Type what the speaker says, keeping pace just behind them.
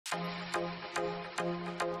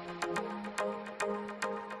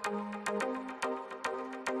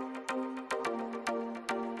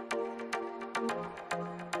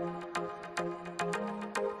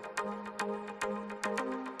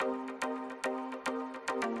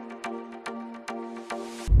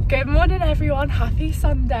Good morning everyone, happy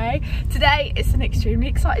Sunday. Today is an extremely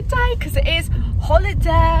exciting day because it is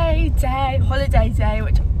holiday day,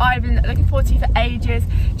 which I've been looking forward to for ages.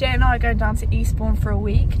 Jay and I are going down to Eastbourne for a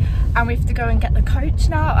week and we have to go and get the coach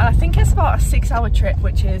now, and I think it's about a 6-hour trip,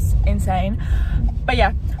 which is insane. But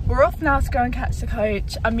yeah, we're off now to go and catch the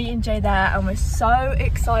coach. I'm meeting Jay there and we're so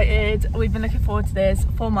excited. We've been looking forward to this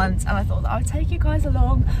for months and I thought that I would take you guys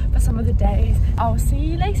along for some of the days. I'll see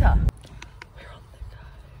you later.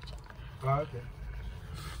 Oh, okay.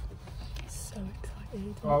 So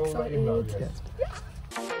excited. Oh, excited. Email, yes. Yeah.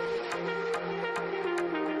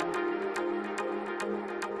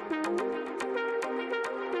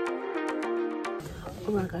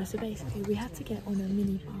 Alright guys, so basically we had to get on a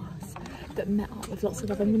mini bus that met up with lots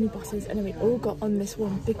of other mini buses, and then we all got on this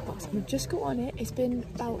one big bus and we've just got on it. It's been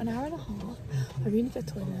about an hour and a half. I really need the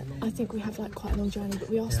toilet. I think we have like quite a long journey,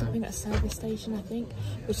 but we are stopping at a service station, I think,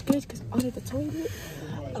 which is good because I need the toilet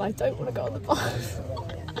and I don't want to go on the bus.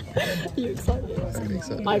 Are you excited? I'm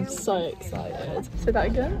excited. I'm so excited. Say that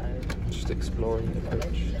again. Just exploring the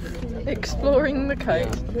coach. Exploring the coach.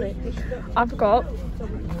 I've got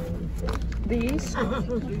these for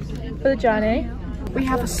the journey. We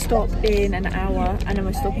have a stop in an hour and then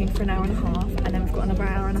we're stopping for an hour and a half, and then we've got another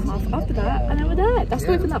hour and a half after that and then we're there. That's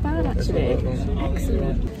not even that bad actually.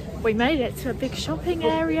 Excellent. We made it to a big shopping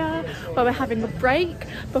area where we're having a break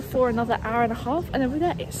before another hour and a half and then we're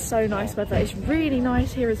there. It's so nice weather. It's really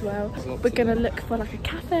nice here as well. We're gonna look for like a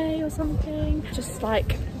cafe or something, just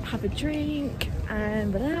like have a drink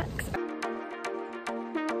and relax.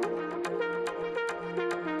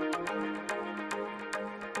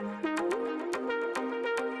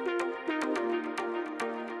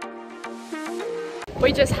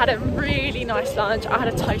 We just had a really nice lunch. I had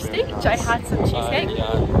a toasty, Jay had some cheesecake.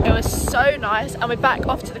 It was so nice, and we're back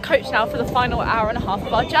off to the coach now for the final hour and a half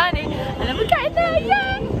of our journey, and then we're getting there,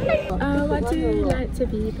 yay! Oh, I do like to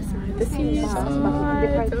be beside the seaside. Oh,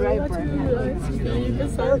 I do like to be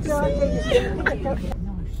beside the seaside.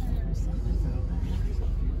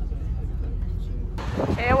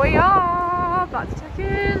 Here we are, about to check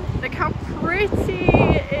in. Look how pretty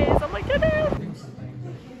it is, oh my goodness!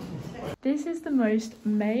 This is the most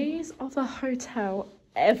maze of a hotel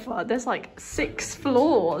ever. There's like 6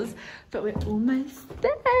 floors, but we're almost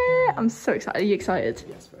there. I'm so excited. Are you excited?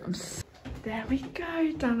 Yes, very There we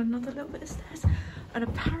go, down another little bit of stairs. And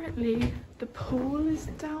apparently the pool is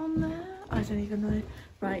down there. I don't even know.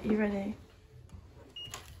 Right, you ready?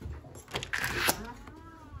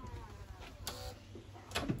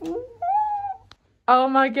 Oh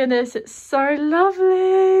my goodness, it's so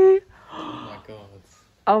lovely.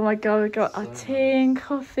 Oh my god, we got our tea and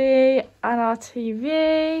coffee and our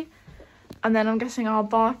TV. And then I'm guessing our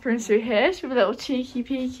bathroom's through here. Should we have a little cheeky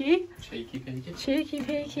peeky? Cheeky peeky? Cheeky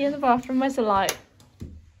peeky in the bathroom. Where's the light?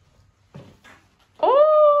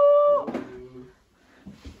 Oh!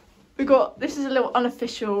 We got, this is a little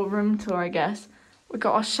unofficial room tour, I guess. We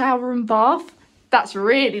got our shower and bath. That's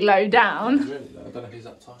really low down. It's really low. I don't know who's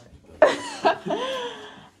that tight.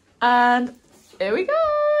 And here we go.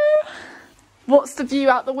 What's the view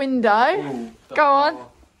out the window? Ooh, go on. Car.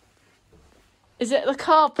 Is it the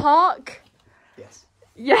car park? Yes.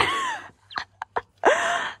 Yeah.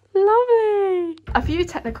 Lovely. A few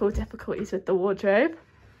technical difficulties with the wardrobe.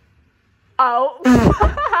 Oh.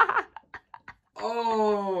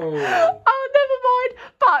 Oh. Oh, never mind.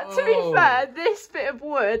 But to be fair, this bit of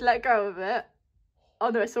wood, let go of it. Oh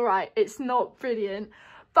no, it's all right. It's not brilliant.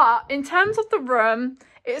 But in terms of the room,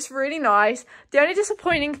 it's really nice. The only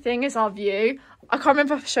disappointing thing is our view. I can't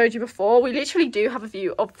remember if I showed you before. We literally do have a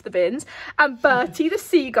view of the bins. And Bertie, the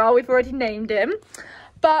seagull, we've already named him.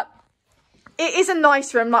 But it is a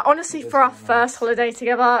nice room. Like, honestly, for our first holiday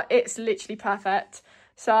together, it's literally perfect.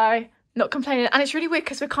 So, not complaining. And it's really weird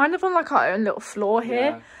because we're kind of on, like, our own little floor here.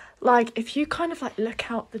 Yeah. Like, if you kind of, like,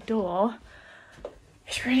 look out the door,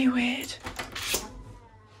 it's really weird.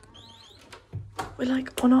 We're,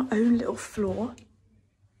 like, on our own little floor.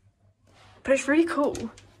 But it's really cool.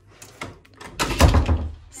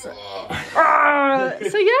 So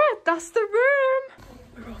yeah, that's the room.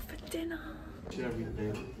 We're off for dinner.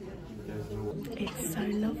 It's so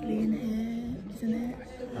lovely in here, isn't it?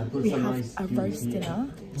 We have a roast dinner,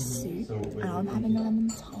 soup, and I'm having a lemon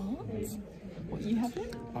tart. What are you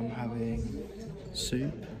having? I'm having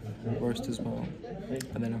soup, roast as well,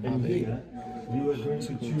 and then I'm having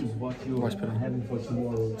rice pudding.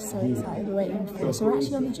 So excited, we're waiting for, so we're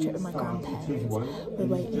actually on this trip with my grandparents. We're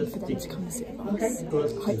waiting for them to come and sit with us.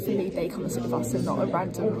 Hopefully they come and sit with us and not a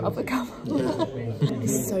random other couple.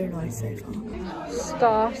 It's so nice so far.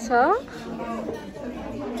 Starter.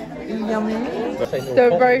 Yummy.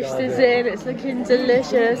 The roast is in, it's looking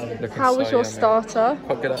delicious. How was your starter?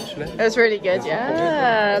 Quite good actually. It was really good,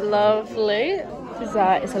 yeah. Lovely.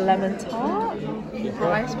 Dessert is a lemon tart,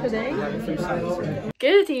 rice pudding.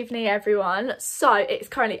 Good evening, everyone. So it's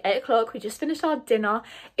currently 8 o'clock. We just finished our dinner.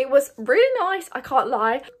 It was really nice, I can't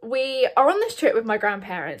lie. We are on this trip with my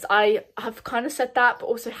grandparents. I have kind of said that, but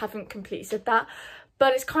also haven't completely said that.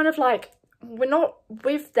 But it's kind of like, we're not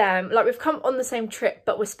with them, like we've come on the same trip,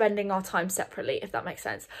 but we're spending our time separately, if that makes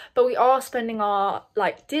sense. But we are spending our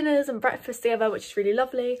like dinners and breakfast together, which is really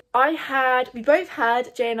lovely. We both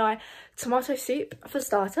had, Jay and I, tomato soup for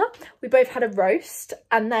starter. We both had a roast,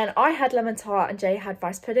 and then I had lemon tart and Jay had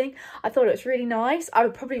rice pudding. I thought it was really nice. I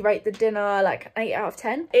would probably rate the dinner like an 8 out of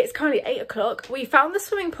 10. It's currently 8 o'clock. We found the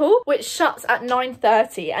swimming pool, which shuts at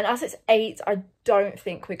 9:30, and as it's 8, I don't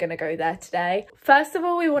think we're gonna go there today. First of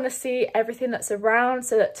all, we want to see everything that's around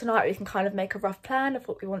so that tonight we can kind of make a rough plan of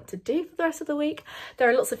what we want to do for the rest of the week. There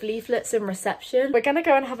are lots of leaflets in reception. We're gonna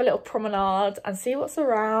go and have a little promenade and see what's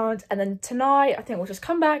around, and then tonight I think we'll just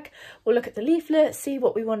come back, we'll look at the leaflets, see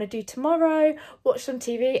what we want to do tomorrow, watch some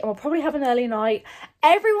TV, and we'll probably have an early night.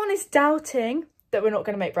 Everyone is doubting that we're not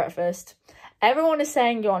going to make breakfast. Everyone is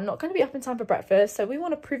saying you're not going to be up in time for breakfast, so we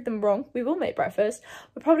want to prove them wrong. We will make breakfast.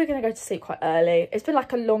 We're probably going to go to sleep quite early. It's been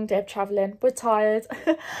like a long day of travelling. We're tired.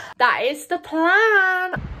 That is the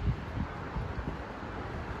plan.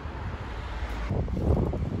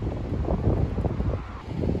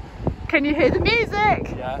 Can you hear the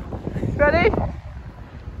music? Yeah. Ready?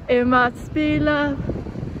 It must be love,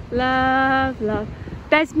 love, love.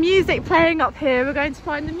 There's music playing up here. We're going to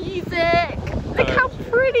find the music. Look how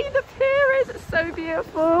pretty the pier is. It's so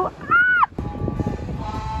beautiful.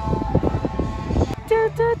 Da,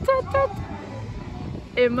 da, da, da.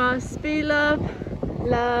 It must be love,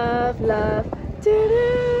 love, love. Do,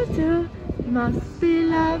 do, do. It must be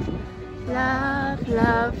love, love,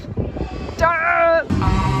 love. Da.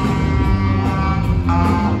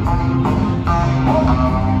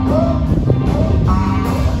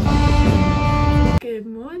 Good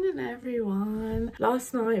morning, everyone.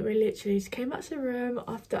 Last night we literally just came back to the room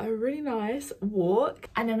after a really nice walk,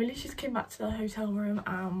 and then we literally just came back to the hotel room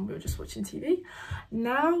and we were just watching TV.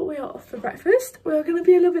 Now we are off for breakfast. We're going to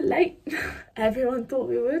be a little bit late. Everyone thought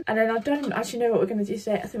we would. And then I don't actually know what we're going to do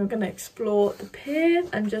today. I think we're going to explore the pier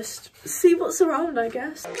and just see what's around, I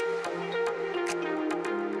guess.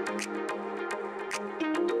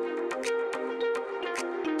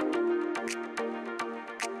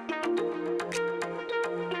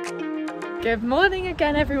 Good morning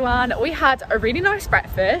again, everyone. We had a really nice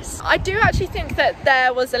breakfast. I do actually think that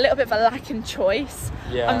there was a little bit of a lack in choice.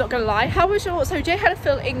 Yeah. I'm not gonna lie. How was your, so Jay had a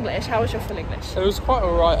full English. How was your full English? It was quite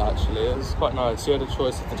alright actually. It was quite nice. You had a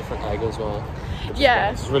choice of a different egg as well. Yeah.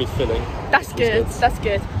 It's really filling. That's good. That's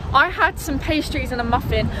good. I had some pastries and a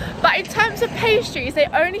muffin, but in terms of pastries, they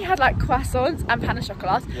only had like croissants and pain au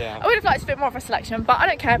chocolat. Yeah. I would have liked a bit more of a selection, but I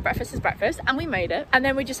don't care. Breakfast is breakfast, and we made it. And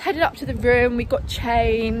then we just headed up to the room. We got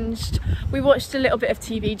changed. We watched a little bit of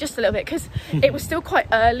TV, just a little bit, because it was still quite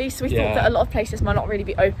early, so we thought that a lot of places might not really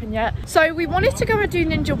be open yet. So we wanted to go and do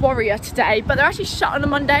Ninja Warrior today, but they're actually shut on a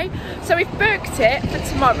Monday, so we've booked it for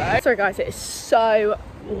tomorrow. Sorry guys, it is so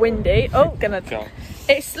windy. Oh,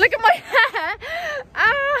 it's, look at my hair.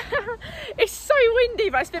 It's so windy,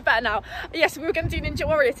 but it's a bit better now. Yes, we were going to do Ninja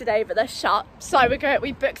Warrior today, but they're shut, so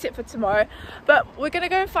we booked it for tomorrow. But we're going to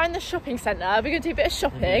go and find the shopping centre. We're going to do a bit of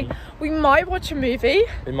shopping. We might watch a movie.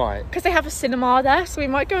 We might, because they have a cinema there, so we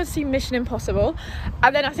might go and see Mission Impossible.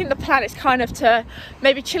 And then I think the plan is kind of to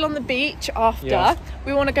maybe chill on the beach after.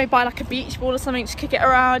 We want to go buy like a beach ball or something, just kick it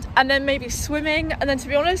around, and then maybe swimming. And then, to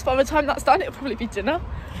be honest, by the time that's done, it'll probably be dinner.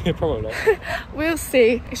 Yeah, probably. We'll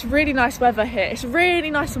see. It's really nice weather here. It's really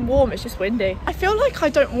nice and warm. It's just windy. I feel like I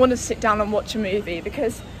don't want to sit down and watch a movie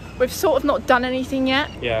because we've sort of not done anything yet.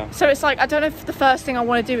 Yeah. So it's like, I don't know if the first thing I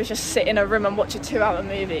want to do is just sit in a room and watch a 2-hour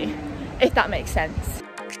movie, if that makes sense.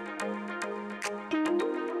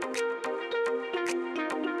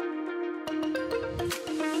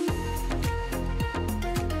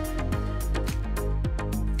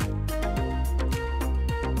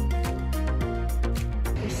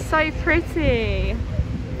 So pretty.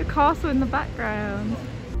 The castle in the background.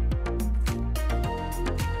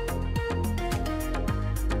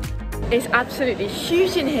 It's absolutely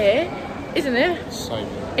huge in here, isn't it? So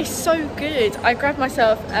good. It's so good. I grabbed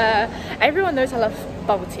myself, everyone knows I love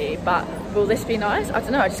bubble tea, but will this be nice? I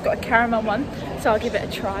don't know, I just got a caramel one, so I'll give it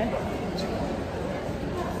a try.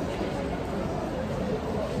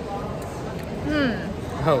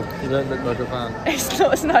 Oh, you don't look like a fan. It's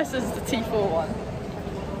not as nice as the T4 one.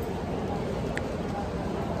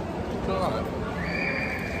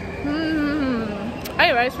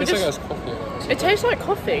 Anyways, It tastes like coffee. It tastes like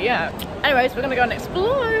coffee, yeah. Anyways, we're gonna go and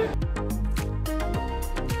explore.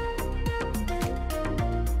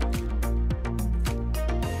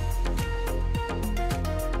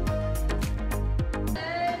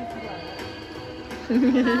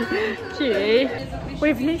 Cute.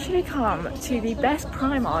 We've literally come to the best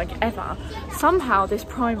Primark ever. Somehow this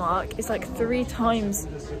Primark is like 3 times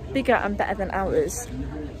bigger and better than ours.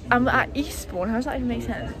 And we're at Eastbourne. How does that even make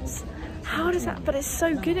sense? How does that? But it's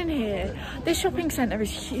so good in here. This shopping centre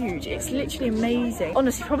is huge. It's literally amazing.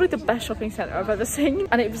 Honestly, probably the best shopping centre I've ever seen.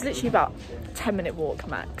 And it was literally about a 10-minute walk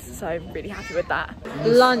max. So I'm really happy with that.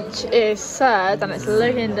 Lunch is served and it's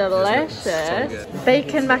looking delicious.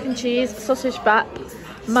 Bacon, mac and cheese, sausage bap,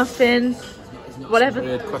 muffin, whatever.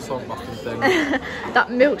 Weird croissant muffin thing. That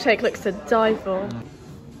milkshake looks to die for.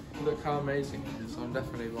 Look how amazing it is. I'm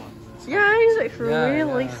definitely one. Yeah, he looks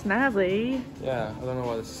really snazzy. Yeah, I don't know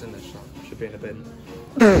why this is in this shop. Should be in a bin.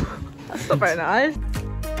 That's not very nice.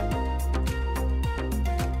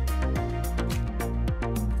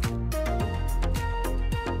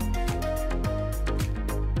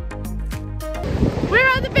 We're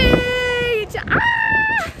at the beach!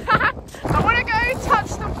 Ah! I want to go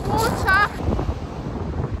touch the water.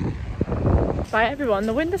 Bye everyone,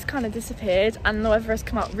 the wind has kind of disappeared and the weather has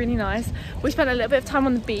come out really nice. We spent a little bit of time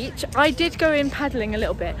on the beach. I did go in paddling a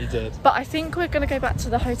little bit. You did. But I think we're going to go back to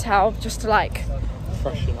the hotel just to like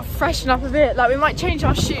freshen up a bit. Like we might change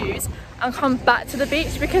our shoes and come back to the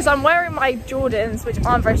beach because I'm wearing my Jordans which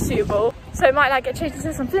aren't very suitable. So I might like get changed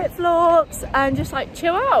into some flip-flops and just like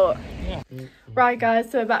chill out. Yeah. Right guys,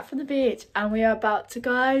 so we're back from the beach and we are about to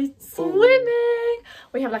go swimming.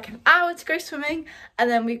 We have like an hour to go swimming and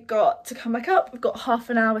then we've got to come back up. We've got half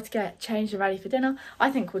an hour to get changed and ready for dinner. I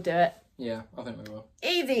think we'll do it. Yeah, I think we will.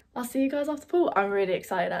 Easy. I'll see you guys after pool. I'm really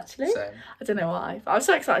excited actually. Same. I don't know why, but I'm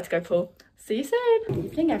so excited to go pool. See you soon. Good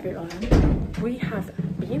evening everyone. We have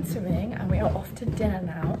been swimming and we are off to dinner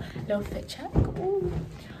now. Little fit check. Ooh.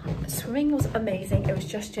 Swimming was amazing. It was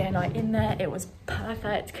just Jay and I in there. It was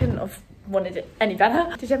perfect. Couldn't have wanted it any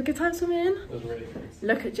better. Did you have a good time swimming? It was really good.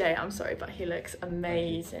 Look at Jay. I'm sorry, but he looks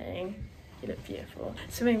amazing. You look beautiful.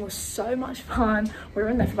 Swimming was so much fun. We were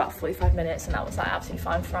in there for about 45 minutes and that was like absolutely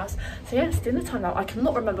fine for us. So yeah, it's dinner time now. I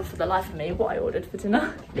cannot remember for the life of me what I ordered for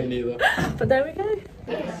dinner. Me neither. But there we go.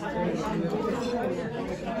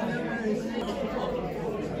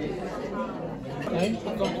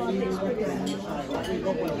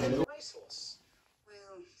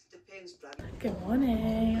 Good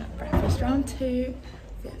morning. Breakfast round 2.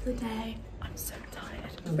 Bit of the day. I'm so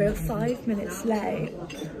tired. We're 5 minutes late.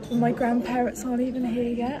 My grandparents aren't even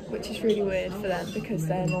here yet, which is really weird for them because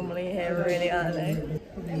they're normally here really early.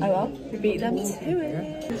 Oh well, we beat them to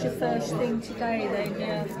it. What's your first thing today then?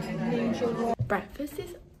 Yeah, ninja roll. Breakfast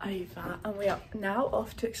is over and we are now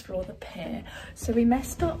off to explore the pier. So we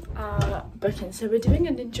messed up our booking, so we're doing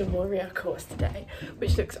a Ninja Warrior course today,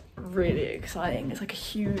 which looks really exciting. It's like a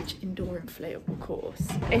huge indoor inflatable course.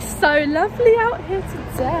 It's so lovely out here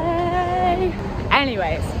today.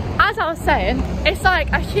 Anyways, as I was saying, it's like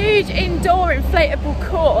a huge indoor inflatable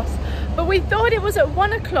course, but we thought it was at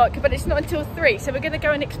 1 o'clock, but it's not until 3. So we're gonna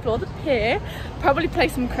go and explore the pier, probably play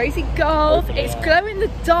some crazy golf. It's glow in the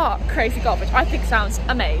dark crazy golf, which I think sounds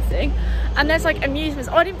amazing. And there's like amusements.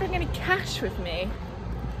 Oh, I didn't bring any cash with me.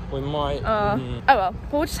 We might. Oh well,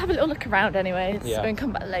 we'll just have a little look around anyways. Yeah. We can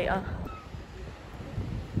come back later.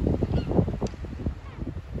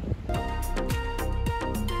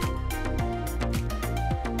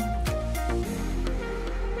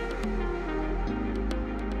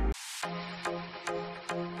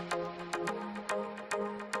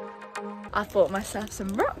 I bought myself some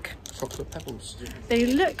rock. Chocolate pebbles. They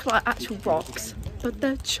look like actual rocks, but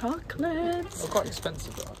they're chocolates. They're quite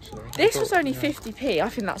expensive though, actually. This was only 50p. I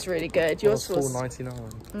think that's really good. Yours was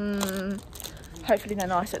 $4.99. Hopefully they're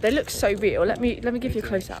nicer. They look so real. Let me give you a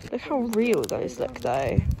close up. Look how real those look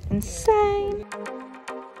though. Insane.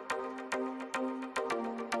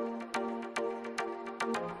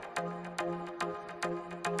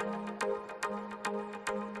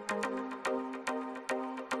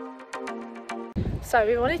 So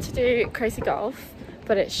we wanted to do crazy golf,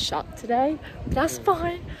 but it's shut today. But that's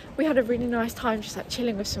fine. We had a really nice time just like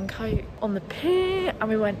chilling with some coke on the pier, and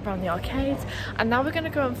we went around the arcades. And now we're gonna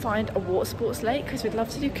go and find a water sports lake because we'd love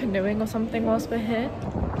to do canoeing or something whilst we're here.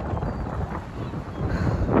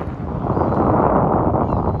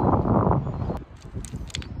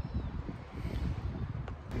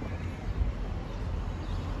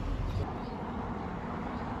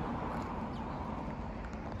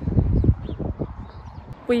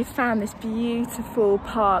 we found this beautiful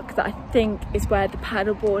park that I think is where the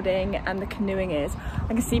paddleboarding and the canoeing is. I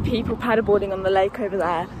can see people paddleboarding on the lake over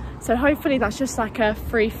there. So hopefully that's just like a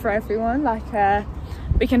free for everyone, like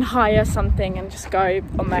we can hire something and just go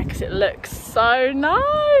on there because it looks so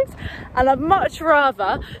nice. And I'd much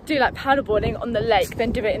rather do like paddleboarding on the lake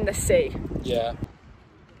than do it in the sea. Yeah.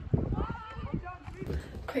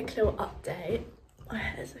 Quick little update. My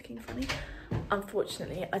hair's looking funny.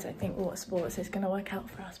 Unfortunately, I don't think water sports is going to work out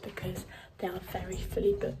for us because they are very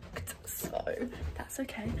fully booked. So that's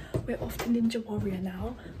okay. We're off to Ninja Warrior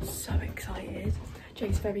now. So excited.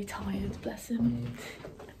 Jake's very tired, bless him.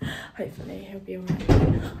 Hopefully he'll be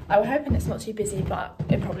alright. I'm hoping it's not too busy, but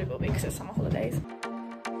it probably will be because it's summer holidays.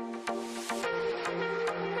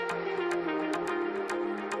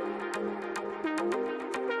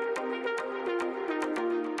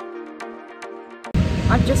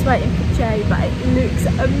 I'm just waiting for Jay, but it looks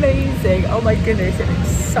amazing. Oh my goodness, it looks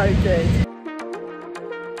so good.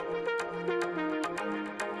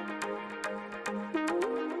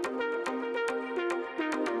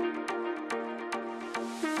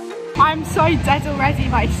 I'm so dead already,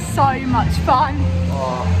 but it's so much fun.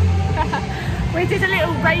 Oh. We did a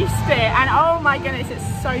little race bit and oh my goodness,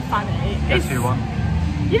 it's so funny. Guess who won?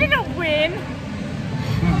 You didn't win.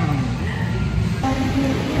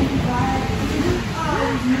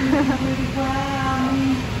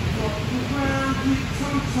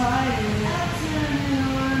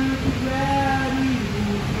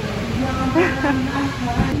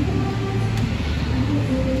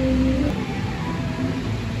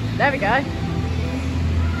 There we go.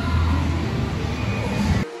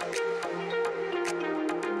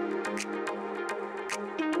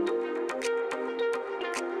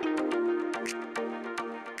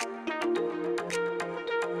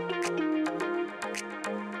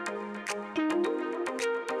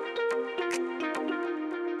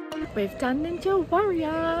 We've done Ninja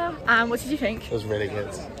Warrior. And what did you think? It was really good.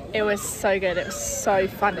 It was so good. It was so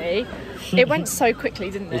funny. It went so quickly,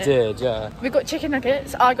 didn't it? It did, yeah. We got chicken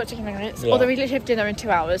nuggets. I got chicken nuggets. Yeah. Although we literally have dinner in 2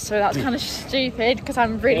 hours, so that's kind of stupid because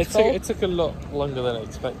I'm really full. It took a lot longer than I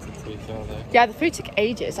expected to be fair though. Yeah, the food took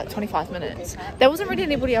ages, like 25 minutes. There wasn't really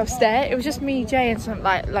anybody else there. It was just me, Jay, and some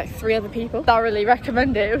like 3 other people. Thoroughly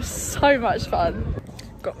recommend it. It was so much fun.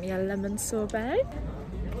 Got me a lemon sorbet.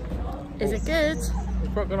 Is it good?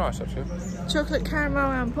 It's quite nice actually. Chocolate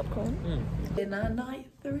caramel and popcorn. Dinner night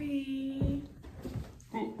 3.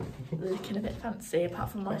 Looking a bit fancy apart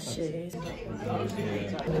from my shoes. We're rocking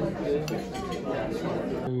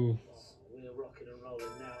and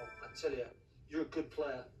rolling now. I tell you, you're a good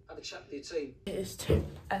player. Have a chat with your team. It is too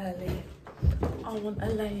early. I want a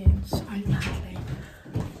lay-in so badly,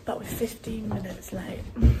 but we're 15 minutes late.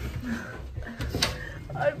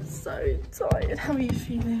 I'm so tired. How are you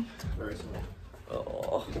feeling? Very small.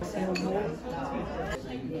 Oh.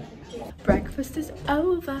 Breakfast is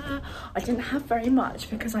over. I didn't have very much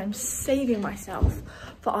because I'm saving myself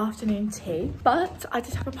for afternoon tea, but I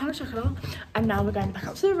did have a pan of chocolate and now we're going back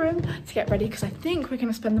up to the room to get ready because I think we're going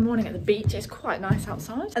to spend the morning at the beach. It's quite nice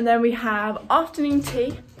outside. And then we have afternoon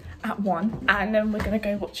tea at 1 and then we're going to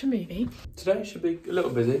go watch a movie. Today should be a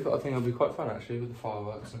little busy, but I think it'll be quite fun actually with the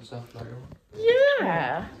fireworks and stuff later on.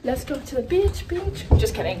 Yeah, let's go to the beach.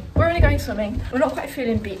 Just kidding, we're only going swimming. We're not quite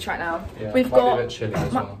feeling beach right now. Yeah, We've might got be a bit chilly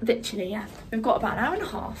as well. Literally, yeah, we've got about an hour and a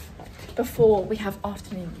half before we have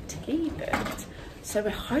afternoon tea booked, so we're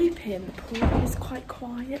hoping the pool is quite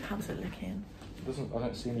quiet. How's it looking? I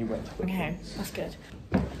don't see any wet. Okay, that's good.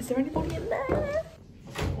 Is there anybody in there?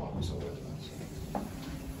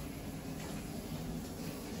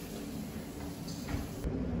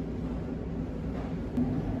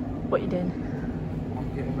 What are you doing?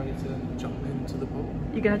 I'm getting ready to jump into the pool.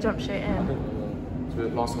 You're gonna jump straight I in? think so.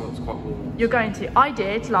 Last time it was quite warm. You're going to. I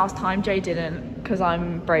did last time, Jay didn't, because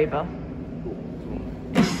I'm braver.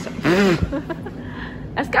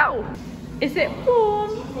 Let's go. Is it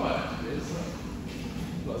warm?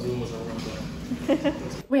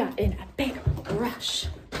 We are in a big rush.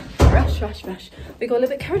 Rush. We got a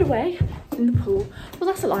little bit carried away in the pool. Well,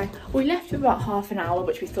 that's a lie. We left for about half an hour,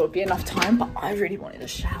 which we thought would be enough time, but I really wanted a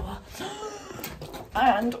shower.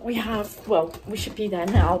 And we have, well, we should be there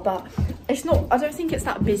now, but it's not, I don't think it's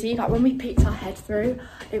that busy. Like when we peeked our head through,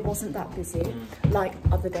 it wasn't that busy like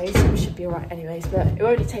other days, so we should be all right anyways, but it will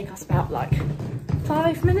only take us about like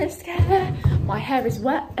 5 minutes to get there. My hair is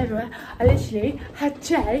wet everywhere. I literally had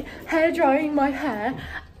Jay hair drying my hair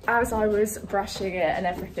as I was brushing it and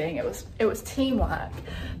everything. It was teamwork.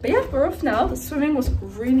 But yeah, we're off now. The swimming was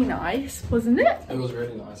really nice, wasn't it? It was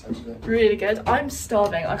really nice actually. Really good. I'm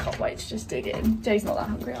starving. I can't wait to just dig in. Jay's not that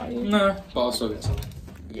hungry, are you? No, but I'll still get some.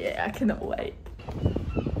 Yeah, I cannot wait.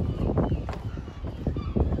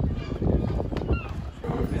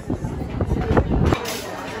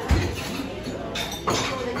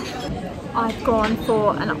 I've gone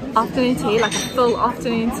for an afternoon tea, like a full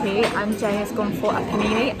afternoon tea, and Jay has gone for a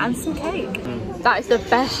panini and some cake. That is the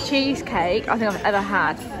best cheesecake I think I've ever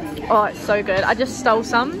had. Oh, it's so good. I just stole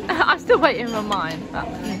some. I'm still waiting for mine. But,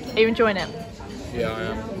 are you enjoying it? Yeah, I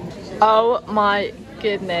am. Oh my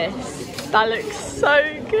goodness. That looks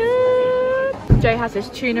so good. Jay has this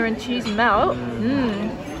tuna and cheese melt.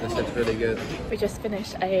 This looks really good. We just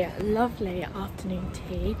finished a lovely afternoon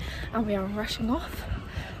tea and we are rushing off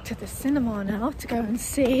to the cinema now to go and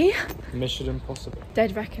see Mission Impossible.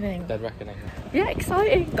 Dead Reckoning. Dead Reckoning. Yeah,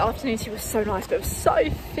 exciting. The afternoon tea was so nice, but it was so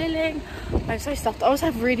filling. I'm so stuffed. I also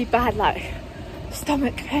have really bad like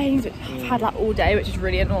stomach pains, which I've had like all day, which is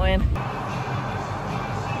really annoying.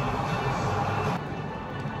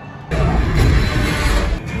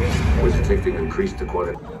 Was detecting increased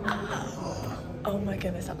quality. Oh my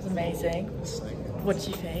goodness, that was amazing. What did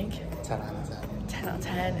you think? 10 out of 10. 10 out of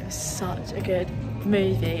 10. It was such a good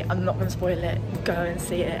movie. I'm not going to spoil it. Go and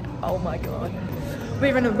see it. Oh my god.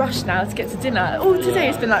 We're in a rush now to get to dinner. Oh, today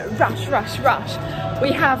it's been like rush, rush, rush.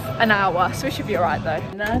 We have an hour, so we should be alright though.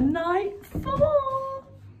 And night 4.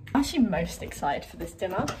 I'm actually most excited for this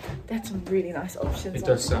dinner. They had some really nice options. It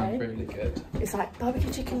does sound really good. It's like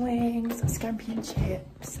barbecue chicken wings, scampi and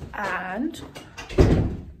chips, and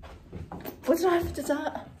what did I have for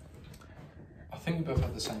dessert? I think we both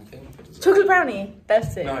have the same thing for dessert. Chocolate brownie.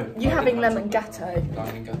 That's it. No, you having like lemon gatto?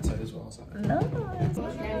 Lemon gatto as well. So. No.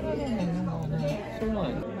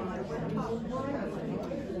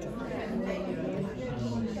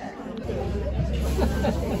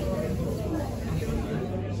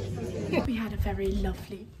 We had a very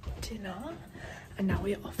lovely dinner and now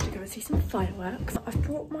we're off to go and see some fireworks. I've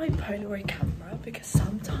brought my Polaroid camera because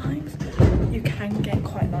sometimes you can get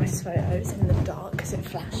quite nice photos in the dark because it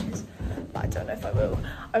flashes, but I don't know if I will.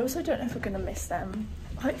 I also don't know if we're going to miss them.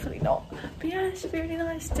 Hopefully not. But yeah, it should be really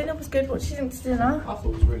nice. Dinner was good. What did you think to dinner? I thought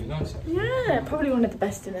it was really nice. Yeah, probably one of the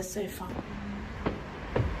best dinners so far.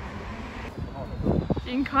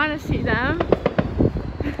 You can kind of see them.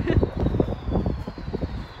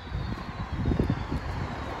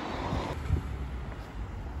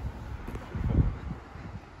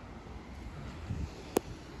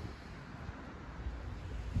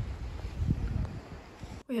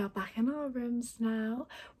 We are back in our rooms now.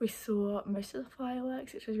 We saw most of the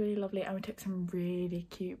fireworks, which was really lovely, and we took some really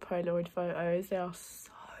cute Polaroid photos. They are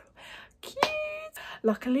so cute.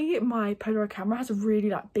 Luckily, my Polaroid camera has a really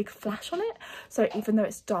like big flash on it, so even though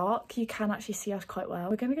it's dark, you can actually see us quite well.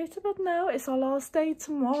 We're gonna go to bed now. It's our last day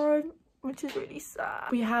tomorrow, which is really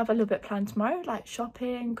sad. We have a little bit planned tomorrow, like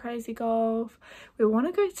shopping, crazy golf. We want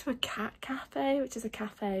to go to a cat cafe, which is a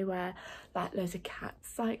cafe where like loads of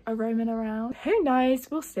cats like are roaming around. Who knows?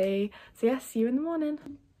 We'll see. So yeah, see you in the morning.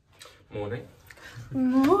 Morning.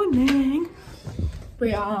 Morning.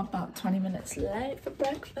 We are about 20 minutes late for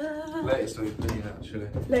breakfast. Latest we've been actually.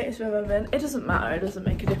 Latest we've ever been. It doesn't matter, it doesn't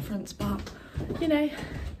make a difference, but you know,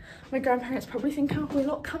 my grandparents probably think we're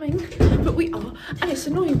not coming, but we are. And it's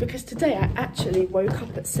annoying because today I actually woke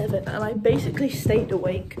up at 7 and I basically stayed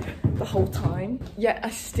awake the whole time, yet I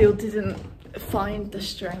still didn't find the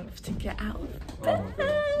strength to get out of bed.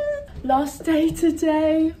 Last day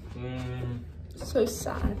today. So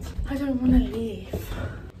sad. I don't want to leave.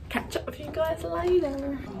 Catch up with you guys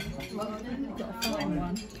later. Got a fine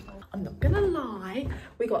one. I'm not gonna lie,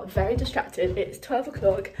 we got very distracted. It's 12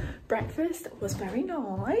 o'clock. Breakfast was very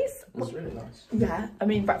nice. It was really nice. Yeah, I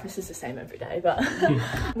mean breakfast is the same every day, but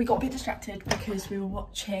we got a bit distracted because we were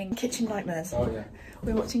watching Kitchen Nightmares. Oh yeah.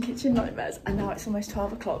 We were watching Kitchen Nightmares and now it's almost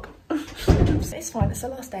 12 o'clock. It's fine, it's the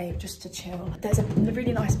last day just to chill. There's a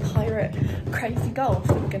really nice pirate crazy golf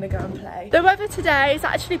that we're gonna go and play. The weather today is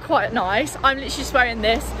actually quite nice. I'm literally just wearing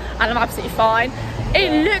this and I'm absolutely fine.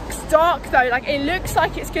 It looks dark though, like it looks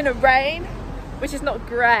like it's gonna rain, which is not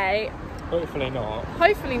great. Hopefully not.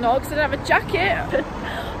 Hopefully not, because I don't have a jacket.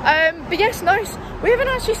 But yes, nice. We haven't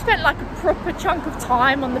actually spent like a proper chunk of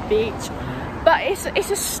time on the beach, but it's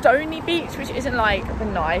a stony beach, which isn't like the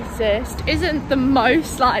nicest, isn't the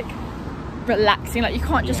most like relaxing. Like you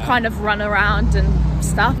can't just kind of run around and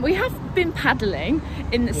stuff. We have been paddling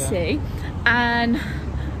in the sea, and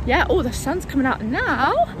yeah, oh, the sun's coming out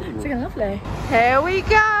now. It's looking lovely. Here we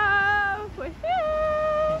go. We're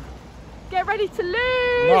here. Get ready to lose.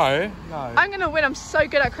 No. I'm gonna win. I'm so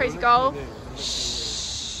good at crazy golf.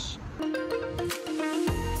 Shh.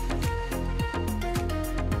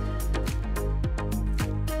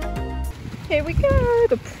 Here we go.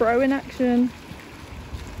 The pro in action.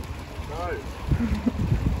 No.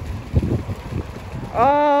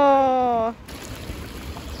 Oh.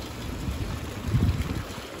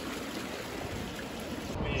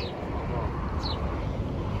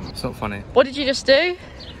 It's not funny. What did you just do?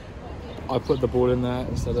 I put the ball in there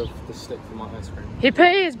instead of the stick for my ice cream. He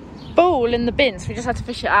put his ball in the bin, so we just had to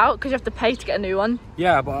fish it out because you have to pay to get a new one.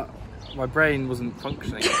 Yeah, but my brain wasn't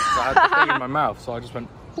functioning, so I had the thing in my mouth, so I just went,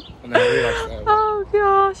 and then I realised it. Oh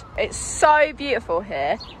gosh. It's so beautiful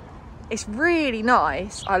here. It's really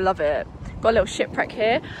nice. I love it. Got a little shipwreck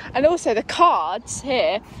here. And also the cards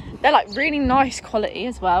here, they're like really nice quality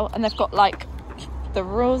as well. And they've got like the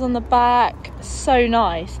rules on the back. So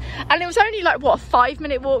nice. And it was only like, what, a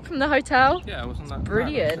 5-minute walk from the hotel? Yeah, it wasn't that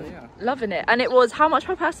brilliant. bad, yeah. Loving it. And it was how much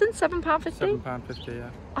per person? £7.50? £7.50, yeah.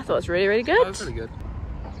 I thought it was really, really good. Oh, it was really good.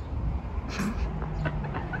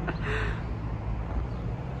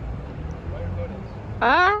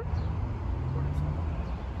 Ah.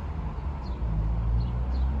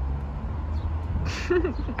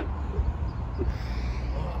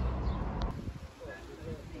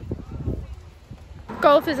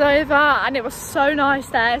 Golf is over and it was so nice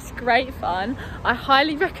there. It's great fun. I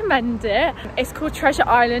highly recommend it. It's called Treasure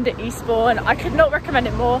Island at Eastbourne. I could not recommend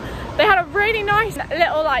it more. They had a really nice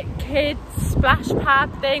little like kids splash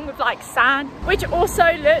pad thing with like sand, which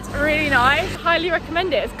also looked really nice. Highly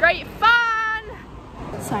recommend it. It's great fun.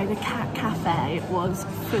 So the cat cafe was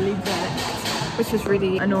fully booked, which was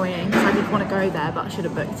really annoying because I did want to go there, but I should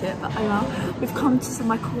have booked it. But oh well. We've come to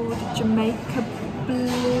somewhere called Jamaica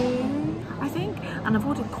Blue, I think, and I've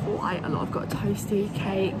ordered quite a lot. I've got a toasty,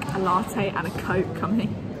 cake, a latte and a Coke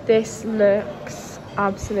coming. This looks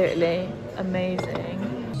absolutely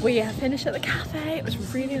amazing. We have finished at the cafe. It was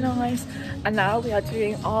really nice, and now we are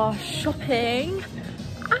doing our shopping.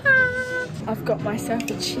 I've got myself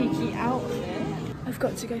a cheeky outfit. I've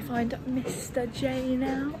got to go find Mr. J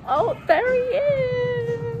now. Oh, there he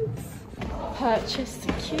is. Purchase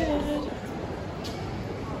secured.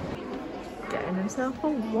 Getting himself a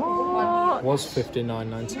watch. It was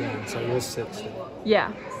 $59.99, so it was $60.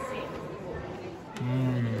 Yeah.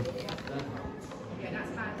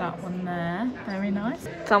 That one there, very nice.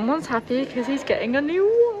 Someone's happy because he's getting a new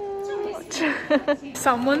watch.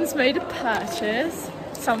 Someone's made a purchase.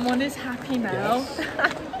 Someone is happy now.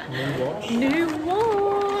 New watch. New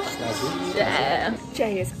watch. Snazzy. Yeah.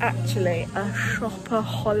 Jay is actually a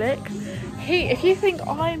shopaholic. If you think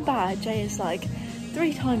I'm bad, Jay is like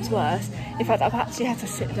 3 times worse. In fact, I've actually had to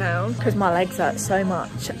sit down because my legs hurt so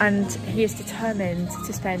much, and he is determined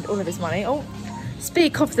to spend all of his money. Oh,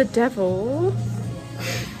 speak of the devil.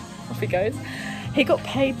 Off he goes. He got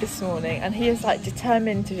paid this morning and he is like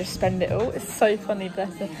determined to just spend it all. It's so funny,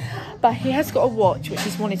 bless him. But he has got a watch which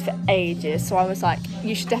he's wanted for ages, so I was like,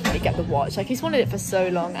 you should definitely get the watch. Like, he's wanted it for so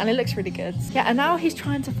long and it looks really good. Yeah, and now he's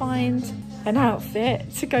trying to find an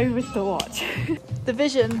outfit to go with the watch. The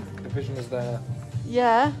Vision. The Vision is there.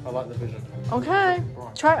 Yeah. I like the Vision. Okay.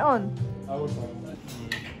 Try it on. I would try.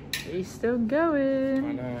 He's still going.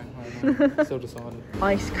 I know. Still decided.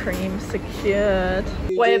 Ice cream secured.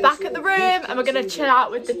 We're back at the room and we're gonna chill out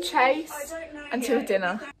with the Chase until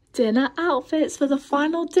dinner. Dinner outfits for the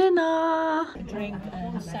final dinner. Drink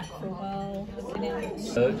and sat for a while.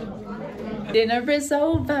 Dinner is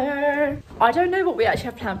over. I don't know what we actually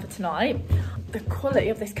have planned for tonight. The quality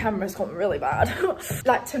of this camera's gotten really bad.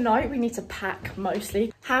 Like, tonight we need to pack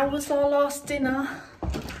mostly. How was our last dinner?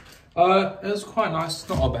 It was quite nice. It's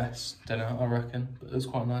not our best dinner, I reckon, but it was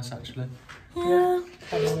quite nice actually. Yeah,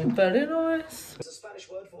 very nice. It's a Spanish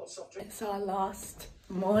word for what soft drink. It's our last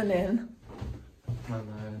morning. I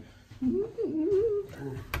know.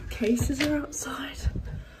 Cases are outside.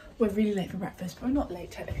 We're really late for breakfast, but we're not late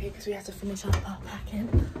technically because we have to finish up our packing.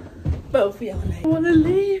 But we are late. I want to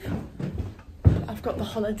leave. I've got the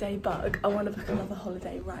holiday bug. I want to book another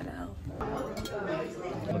holiday right now.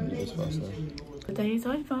 The day is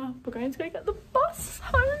over. We're going to go get the bus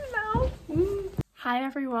home now. Hi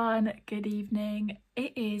everyone, good evening.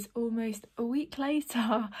 It is almost a week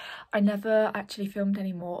later. I never actually filmed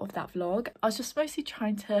any more of that vlog. I was just mostly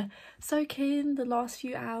trying to soak in the last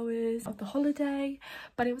few hours of the holiday,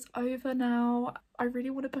 but it was over now. I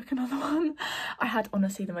really want to book another one. I had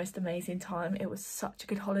honestly the most amazing time. It was such a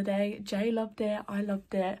good holiday. Jay loved it, I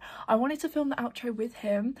loved it. I wanted to film the outro with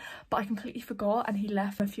him, but I completely forgot and he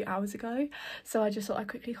left a few hours ago. So I just thought I'd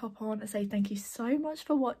quickly hop on and say thank you so much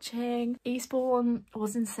for watching. Eastbourne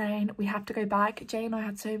was insane. We have to go back. Jay and I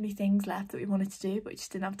had so many things left that we wanted to do, but we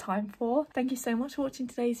just didn't have time for. Thank you so much for watching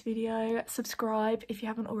today's video. Subscribe if you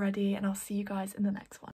haven't already, and I'll see you guys in the next one.